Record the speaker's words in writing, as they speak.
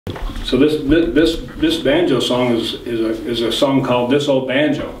So this banjo song is a song called "This Old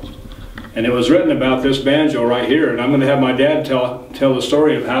Banjo," and it was written about this banjo right here. And I'm going to have my dad tell the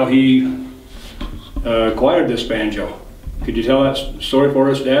story of how he acquired this banjo. Could you tell that story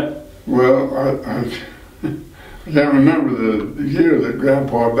for us, Dad? Well, I can't remember the year that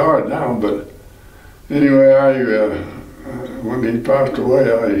Grandpa died now, but anyway, when he passed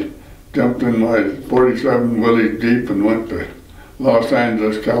away, I jumped in my 47 Willys Jeep and went to Los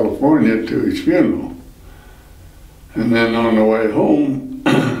Angeles, California to his funeral. And then on the way home,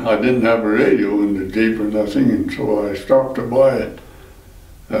 I didn't have a radio in the Jeep or nothing, and so I stopped to buy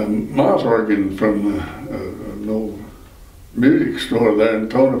a mouth organ from an old music store there in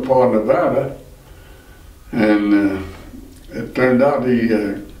Tonopah, Nevada. And it turned out he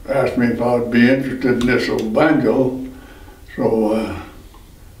asked me if I would be interested in this old banjo. So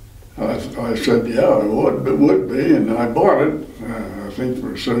I said, yeah, I would be, and I bought it, I think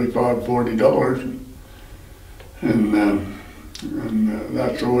for $35, $40. And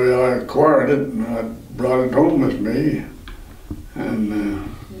that's the way I acquired it, and I brought it home with me. And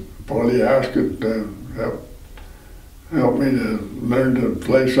Paulie asked it to help me to learn to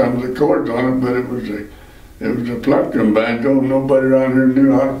play some of the chords on it, but it was a plectrum banjo, and nobody around here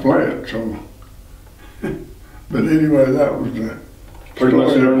knew how to play it, so. But anyway, that was the story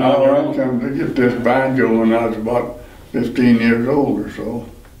of how I come to get this banjo when I was about 15 years old or so.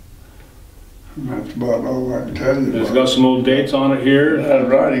 And that's about all I can tell you. It's got some old dates on it here. It has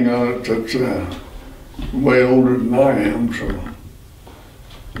writing on it that's way older than I am, so.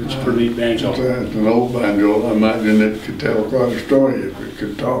 It's a pretty neat banjo. It's an old banjo. I imagine it could tell quite a story if it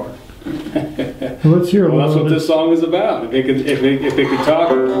could talk. Let's hear well, that's what this song is about. If it could talk,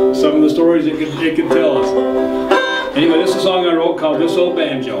 some of the stories it could tell us. Anyway, this is a song I wrote called "This Old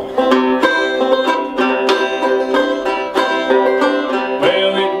Banjo."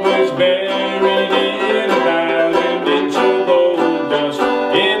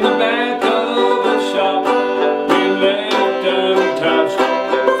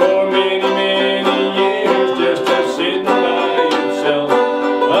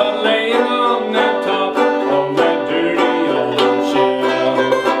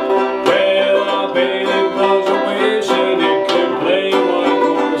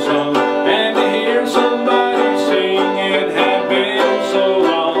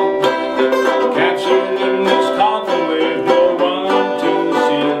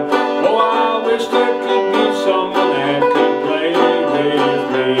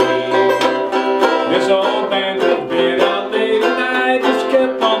 This old banjo's been out late at night, just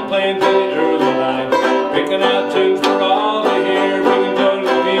kept on playing till it